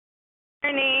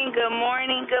Good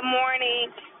morning,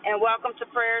 and welcome to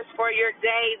Prayers for Your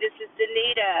Day. This is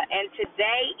Danita, and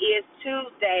today is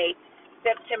Tuesday,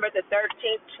 September the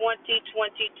 13th,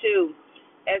 2022.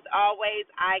 As always,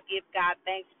 I give God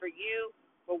thanks for you,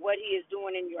 for what He is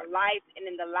doing in your life and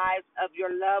in the lives of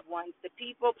your loved ones, the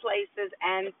people, places,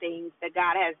 and things that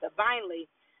God has divinely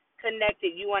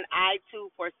connected you and I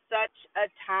to for such a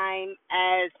time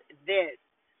as this.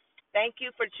 Thank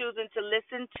you for choosing to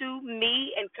listen to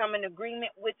me and come in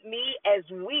agreement with me as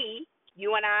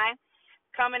you and I,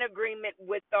 come in agreement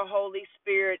with the Holy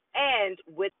Spirit and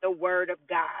with the Word of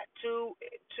God. Two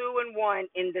and one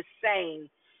in the same.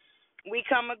 We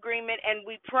come agreement and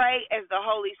we pray as the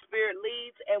Holy Spirit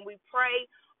leads, and we pray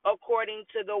according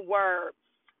to the Word.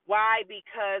 Why?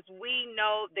 Because we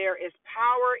know there is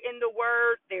power in the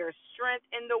Word, there is strength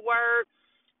in the Word,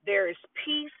 there is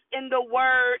peace in the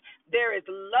Word, there is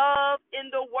love in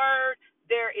the Word,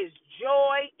 there is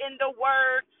joy in the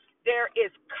Word, there is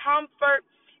comfort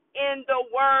in the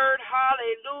Word.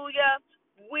 Hallelujah.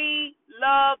 We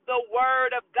love the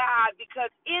Word of God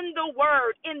because in the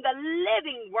Word, in the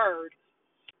living Word,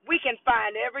 we can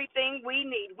find everything we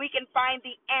need. We can find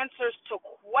the answers to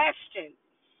questions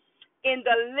in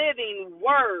the living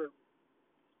Word.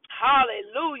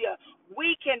 Hallelujah.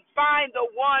 We can find the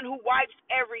one who wipes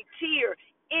every tear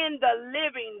in the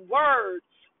living Word.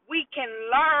 We can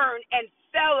learn and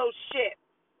fellowship,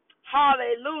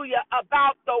 hallelujah,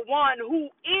 about the one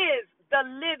who is the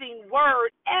living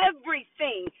Word.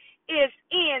 Everything is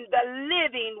in the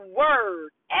living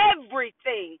Word.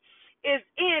 Everything is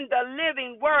in the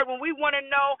living Word. When we want to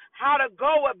know how to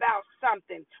go about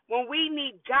something, when we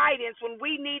need guidance, when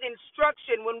we need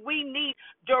instruction, when we need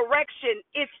direction,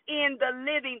 it's in the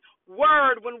living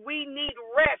Word. When we need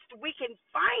rest, we can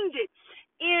find it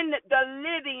in the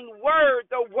living Word,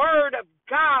 the Word of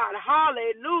God.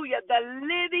 Hallelujah. The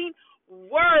living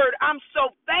Word. I'm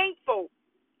so thankful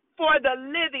for the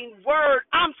living Word.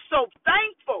 I'm so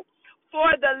thankful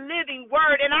for the living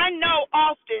Word. And I know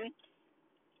often,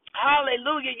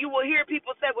 hallelujah, you will hear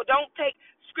people say, well, don't take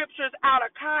scriptures out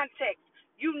of context.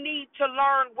 You need to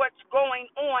learn what's going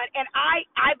on. And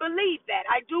I believe that.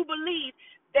 I do believe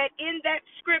that in that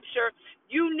scripture,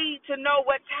 you need to know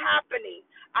what's happening.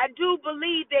 I do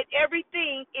believe that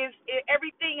everything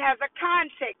has a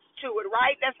context to it,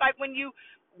 right? That's like when you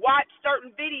watch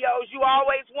certain videos, you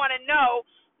always want to know,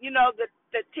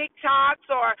 the TikToks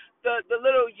or the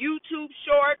little YouTube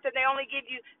shorts, and they only give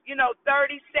you,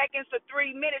 30 seconds to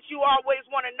 3 minutes. You always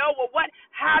want to know, well, what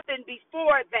happened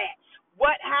before that?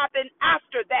 What happened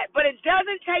after that? But it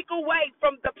doesn't take away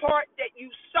from the part that you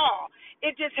saw.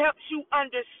 It just helps you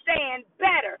understand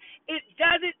better. It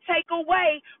doesn't take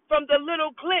away from the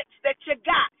little glimpse that you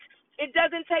got. It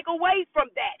doesn't take away from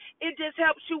that. It just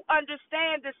helps you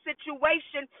understand the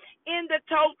situation in the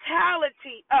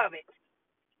totality of it.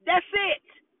 That's it.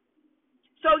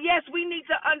 So yes, we need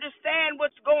to understand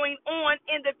what's going on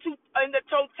in the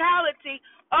totality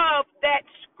of that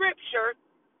scripture,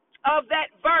 of that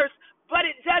verse, but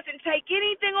it doesn't take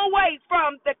anything away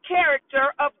from the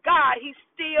character of God. He's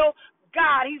still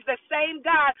God. He's the same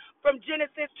God from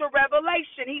Genesis to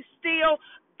Revelation. He's still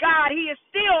God. He is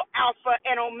still Alpha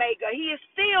and Omega. He is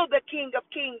still the King of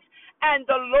Kings and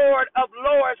the Lord of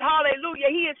Lords. Hallelujah.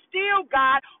 He is still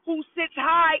God who sits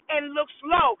high and looks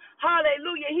low.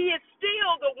 Hallelujah. He is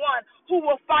still the one who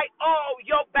will fight all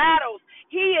your battles.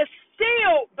 He is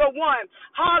still the one,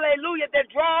 hallelujah, that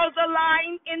draws a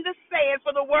line in the sand.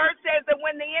 For the word says that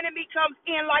when the enemy comes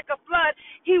in like a flood,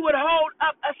 he would hold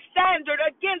up a standard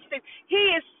against him. He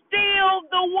is still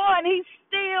the one. He's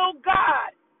still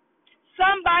God.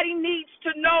 Somebody needs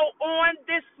to know on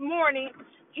this morning,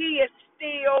 he is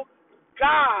still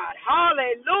God.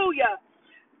 Hallelujah.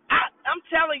 I'm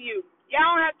telling you,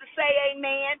 y'all don't have to say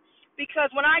amen, because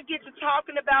when I get to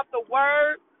talking about the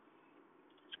word,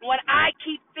 when I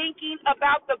keep thinking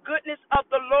about the goodness of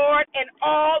the Lord and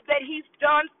all that he's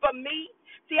done for me,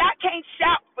 see, I can't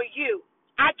shout for you.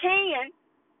 I can,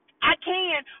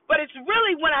 but it's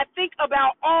really when I think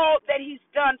about all that he's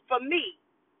done for me.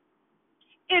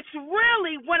 It's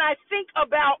really when I think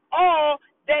about all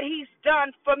that he's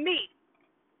done for me,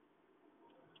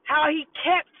 how he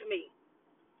kept me.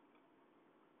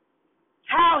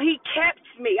 How he kept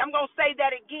me. I'm going to say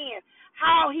that again.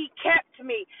 How he kept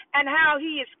me and how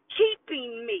he is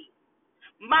keeping me.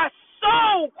 My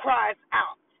soul cries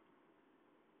out.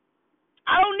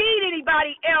 I don't need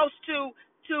anybody else to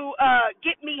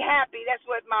get me happy. That's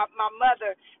what my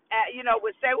mother,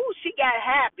 would say. Ooh, she got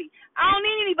happy. I don't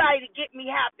need anybody to get me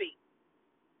happy.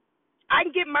 I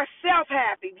can get myself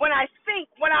happy when I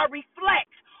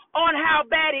reflect on how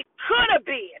bad it could have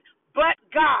been, but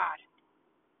God.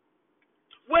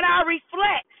 I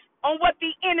reflect on what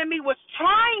the enemy was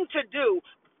trying to do,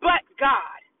 but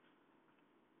God.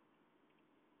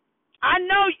 I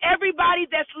know everybody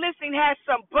that's listening has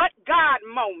some but God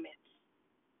moments.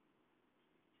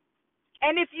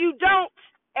 And if you don't,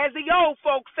 as the old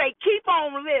folks say, keep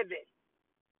on living.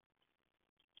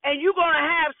 And you're going to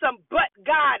have some but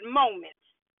God moments.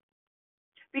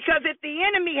 Because if the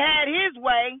enemy had his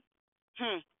way,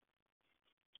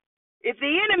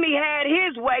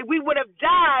 we would have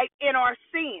died in our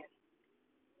sin.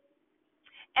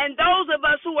 And those of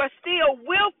us who are still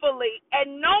willfully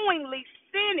and knowingly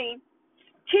sinning,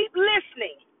 keep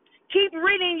listening. Keep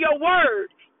reading your word.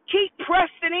 Keep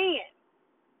pressing in.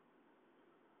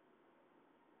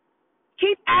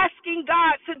 Keep asking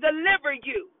God to deliver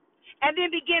you. And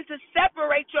then begin to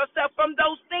separate yourself from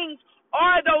those things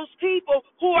or those people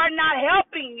who are not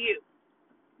helping you.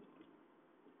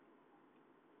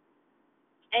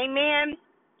 Amen.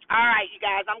 All right, you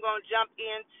guys, I'm going to jump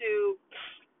into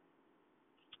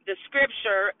the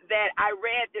scripture that I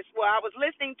read I was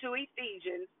listening to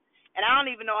Ephesians, and I don't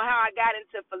even know how I got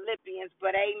into Philippians,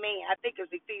 but amen. I think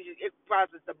it's Ephesians. It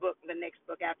probably is the next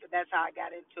book after. That's how I got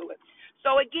into it.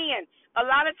 So again, a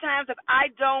lot of times if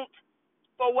I don't,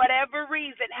 for whatever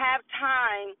reason, have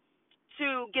time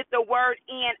to get the word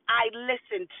in, I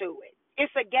listen to it.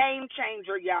 It's a game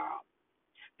changer, y'all.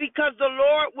 Because the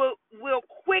Lord will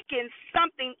quicken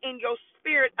something in your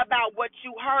spirit about what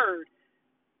you heard.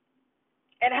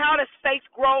 And how does faith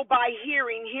grow? By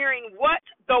hearing. Hearing what?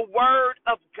 The word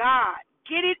of God.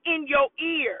 Get it in your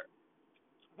ear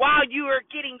while you are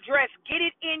getting dressed. Get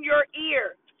it in your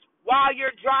ear while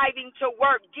you're driving to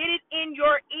work. Get it in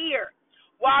your ear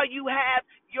while you have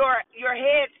your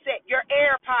headset, your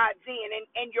AirPods in,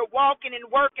 and you're walking and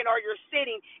working, or you're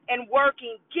sitting and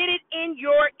working. Get it in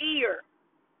your ear.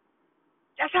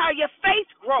 That's how your faith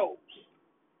grows.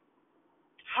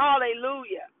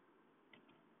 Hallelujah.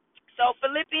 So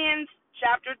Philippians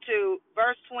chapter 2,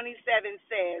 verse 27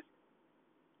 says,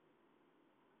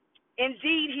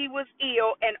 indeed he was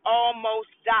ill and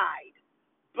almost died,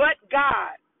 but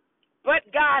God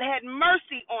had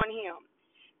mercy on him,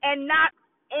 and not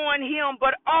on him,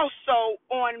 but also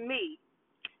on me,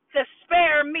 to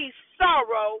spare me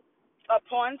sorrow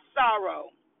upon sorrow.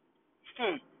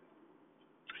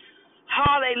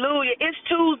 Hallelujah. It's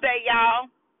Tuesday, y'all.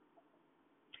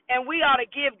 And we ought to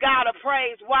give God a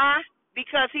praise. Why?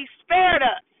 Because he spared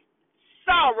us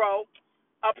sorrow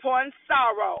upon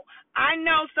sorrow. I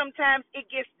know sometimes it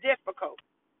gets difficult.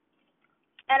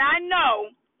 And I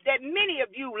know that many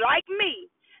of you, like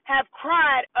me, have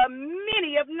cried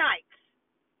many of nights.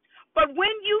 But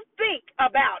when you think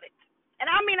about it,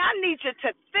 and I mean, I need you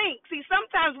to think. See,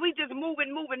 sometimes we just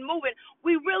moving.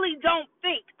 We really don't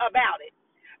think about it.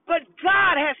 But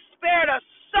God has spared us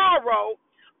sorrow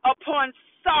upon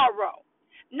sorrow.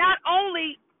 Not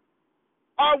only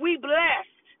are we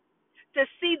blessed to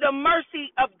see the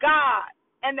mercy of God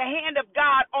and the hand of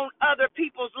God on other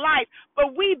people's life,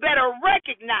 but we better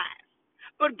recognize,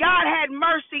 but God had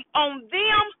mercy on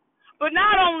them, but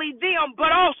not only them, but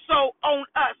also on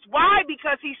us. Why?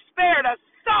 Because he spared us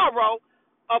sorrow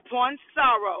upon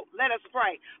sorrow. Let us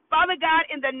pray. Father God,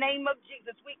 in the name of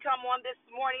Jesus, we come on this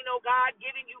morning, oh God,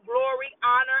 giving you glory,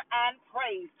 honor, and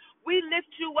praise. We lift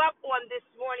you up on this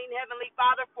morning, Heavenly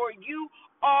Father, for you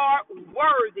are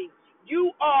worthy.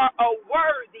 You are a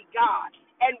worthy God,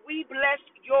 and we bless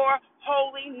your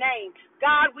holy name.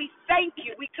 God, we thank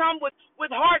you. We come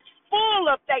with hearts full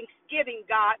of thanksgiving,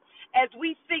 God, as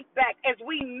we think back, as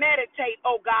we meditate,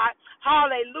 oh God,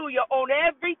 hallelujah, on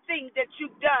everything that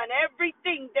you've done,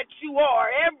 everything that you are,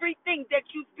 everything that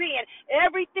you've been,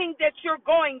 everything that you're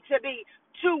going to be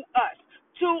to us,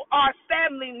 to our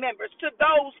family members, to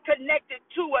those connected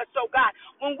to us, oh God.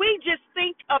 When we just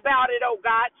think about it, oh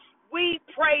God, we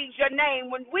praise your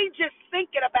name. When we just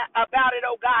think about it,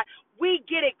 oh God, we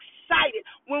get excited.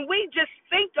 When we just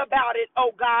think about it,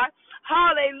 oh God,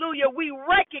 hallelujah, we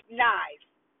recognize,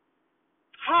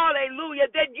 hallelujah,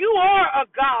 that you are a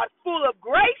God full of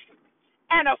grace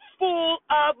and a full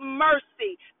of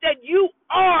mercy, that you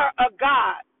are a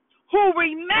God who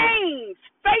remains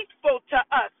faithful to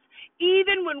us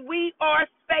even when we are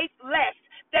faithless,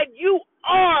 that you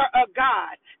are a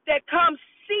God that comes,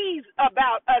 sees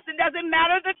about us. It doesn't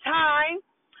matter the time,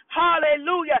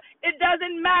 hallelujah. It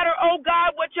doesn't matter, oh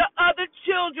God, what your other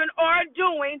children are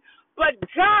doing, but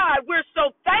God, we're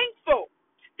so thankful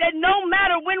that no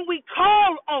matter when we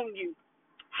call on you,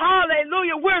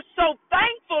 hallelujah, we're so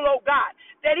thankful, oh God,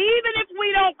 that even if we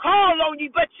don't call on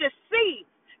you, but you see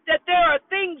that there are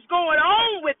things going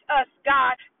on with us,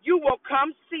 God, you will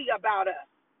come see about us.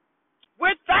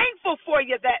 We're thankful for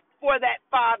you for that,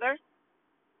 Father.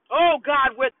 Oh,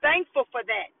 God, we're thankful for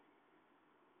that.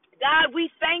 God, we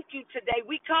thank you today.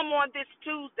 We come on this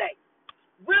Tuesday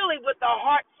really with a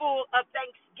heart full of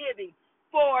thanksgiving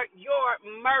for your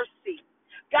mercy.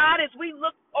 God, as we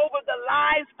look over the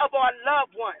lives of our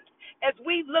loved ones, as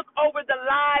we look over the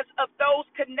lives of those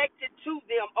connected to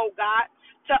them, oh God,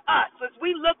 to us, as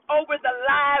we look over the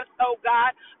lives, oh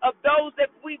God, of those that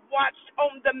we've watched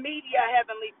on the media,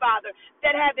 Heavenly Father,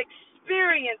 that have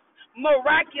experienced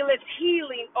miraculous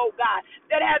healing, oh God,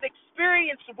 that have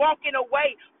experienced walking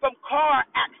away from car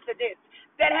accidents,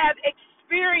 that have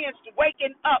experienced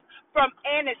waking up from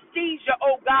anesthesia,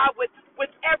 oh God,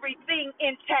 with everything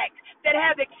intact, that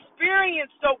have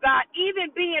experienced, oh God,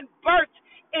 even being birthed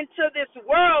into this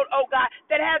world, oh God,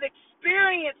 that have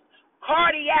experienced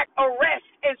cardiac arrest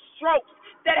and strokes,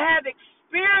 that have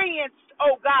experienced,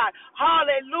 oh God,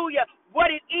 hallelujah,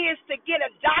 what it is to get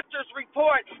a doctor's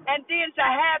report and then to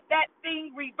have that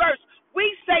thing reversed.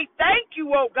 We say thank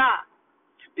you, oh God,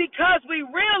 because we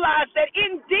realize that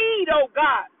indeed, oh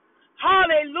God,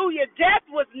 hallelujah, death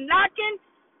was knocking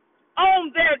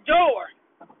on their door.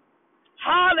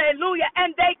 Hallelujah,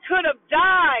 and they could have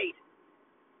died.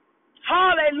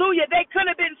 Hallelujah, they could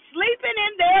have been sleeping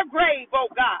in their grave, oh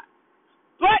God.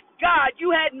 But God,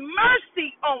 you had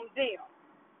mercy on them.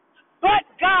 But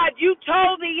God, you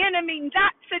told the enemy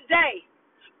not today.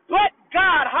 But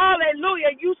God,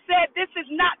 hallelujah, you said this is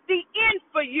not the end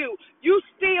for you. You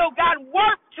still got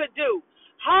work to do.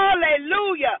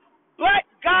 Hallelujah. But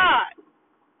God,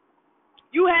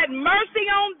 you had mercy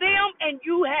on them and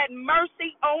you had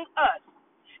mercy on us.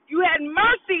 You had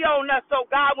mercy on us, oh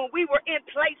God, when we were in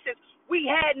places we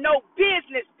had no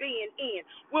business being in.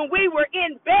 When we were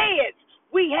in beds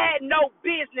we had no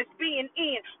business being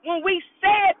in. When we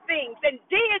said things and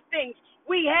did things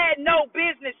we had no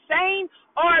business saying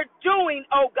or doing,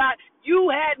 oh God,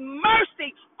 you had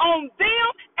mercy on them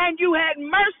and you had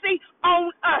mercy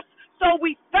on us. So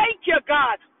we thank you,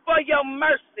 God, for your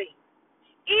mercy.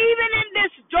 Even in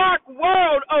this dark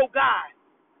world, oh God,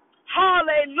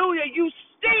 hallelujah, you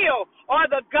still are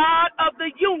the God of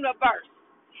the universe.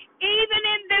 Even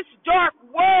in this dark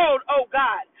world, oh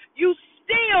God, you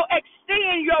still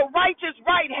extend your righteous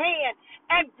right hand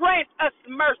and grant us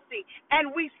mercy.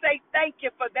 And we say thank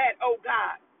you for that, oh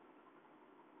God.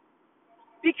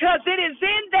 Because it is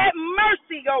in that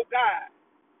mercy, oh God,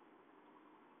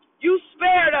 you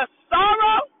spared us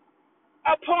sorrow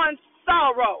upon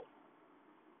sorrow.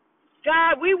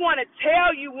 God, we want to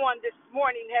tell you on this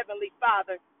morning, Heavenly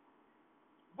Father,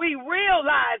 we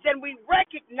realize and we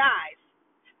recognize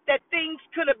that things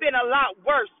could have been a lot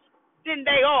worse than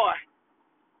they are.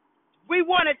 We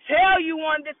want to tell you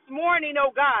on this morning,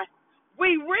 oh God,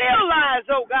 we realize,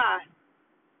 oh God,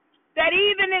 that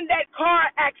even in that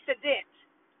car accident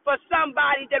for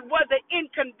somebody that was an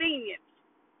inconvenience,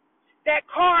 that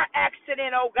car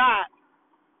accident, oh God,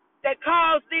 that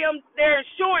caused them their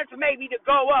insurance maybe to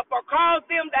go up or caused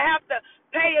them to have to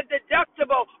pay a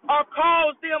deductible or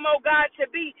caused them, oh God, to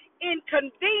be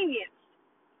inconvenienced.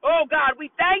 Oh God,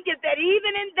 we thank you that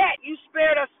even in that you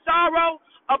spared us sorrow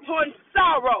upon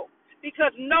sorrow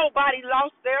because nobody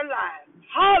lost their lives.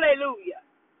 Hallelujah.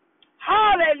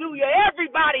 Hallelujah.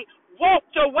 Everybody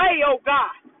walked away, oh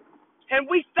God. And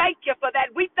we thank you for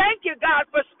that. We thank you, God,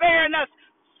 for sparing us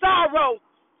sorrow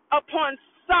upon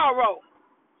sorrow.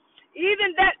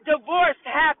 Even that divorce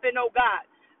happened, oh God.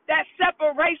 That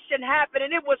separation happened,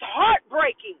 and it was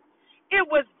heartbreaking. It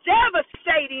was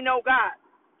devastating, oh God.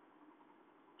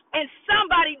 And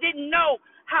somebody didn't know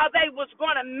how they was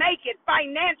going to make it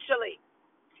financially.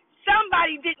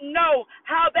 Somebody didn't know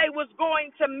how they was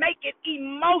going to make it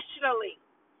emotionally.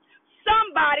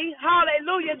 Somebody,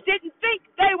 hallelujah, didn't think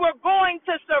they were going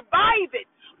to survive it.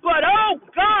 But, oh,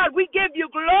 God, we give you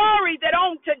glory that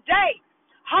on today,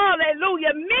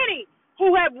 hallelujah, many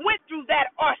who have went through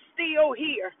that are still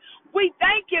here. We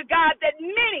thank you, God, that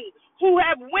many who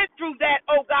have went through that,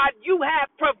 oh, God, you have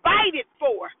provided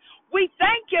for. We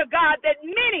thank you, God, that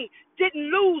many didn't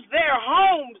lose their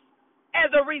homes as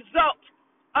a result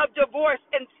of divorce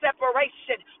and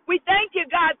separation. We thank you,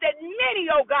 God, that many,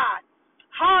 oh, God,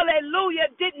 hallelujah,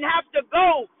 didn't have to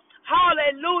go,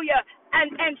 hallelujah,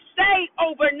 and stay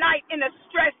overnight in a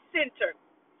stress center,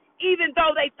 even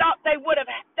though they thought they would have,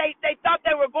 they thought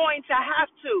they were going to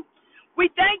have to. We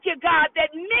thank you, God,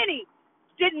 that many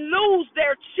didn't lose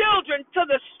their children to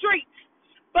the streets,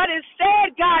 but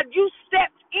instead, God, you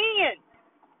stepped in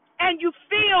and you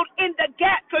filled in the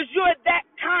gap because you're that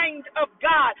kind of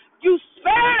God. You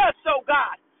spared us, oh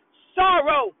God,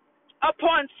 sorrow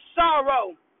upon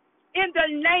sorrow. In the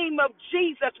name of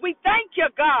Jesus, we thank you,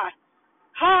 God,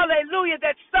 hallelujah,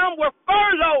 that some were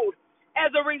furloughed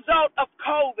as a result of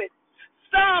COVID.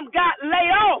 Some got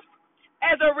laid off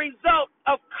as a result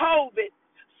of COVID.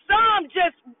 Some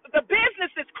just, the business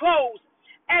is closed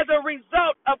as a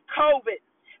result of COVID.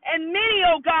 And many,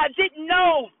 oh God, didn't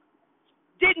know,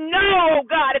 oh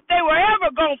God, if they were ever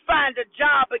going to find a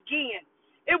job again.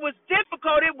 It was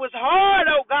difficult. It was hard,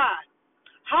 oh God.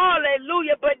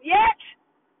 Hallelujah. But yet,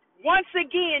 once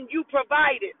again, you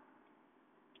provided.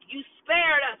 You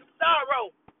spared us sorrow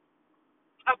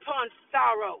upon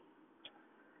sorrow.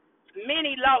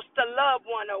 Many lost a loved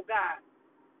one, oh God.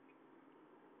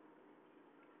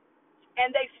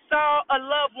 And they saw a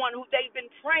loved one who they've been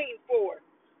praying for,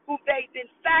 who they've been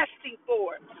fasting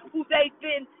for, who they've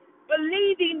been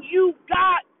believing you,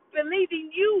 God,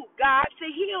 to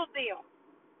heal them.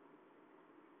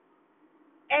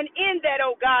 And in that,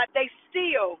 oh God,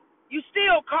 you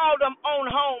still called them on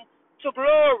home to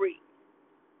glory.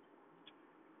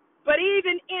 But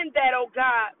even in that, oh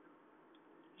God,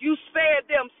 you spared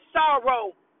them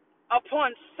sorrow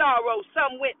upon sorrow.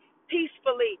 Some went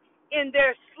peacefully in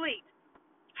their sleep.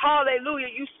 Hallelujah.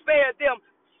 You spared them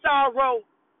sorrow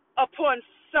upon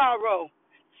sorrow.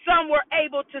 Some were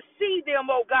able to see them,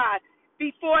 oh God,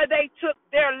 before they took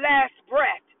their last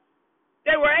breath.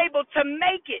 They were able to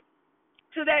make it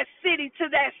to that city, to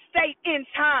that state in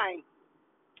time.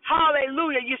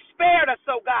 Hallelujah. You spared us,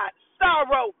 oh God,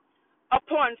 sorrow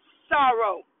upon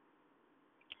sorrow.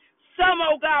 Some,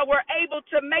 oh God, were able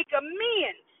to make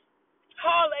amends.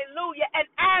 Hallelujah. And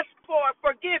ask for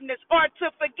forgiveness or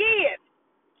to forgive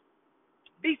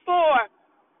before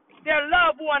their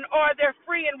loved one or their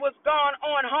friend was gone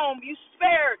on home. You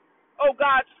spared, oh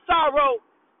God, sorrow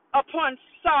upon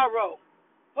sorrow.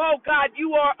 Oh God,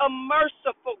 you are a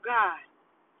merciful God.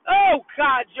 Oh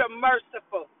God, you're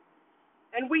merciful.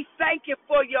 And we thank you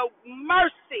for your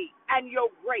mercy and your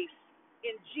grace.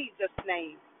 In Jesus'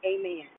 name, amen.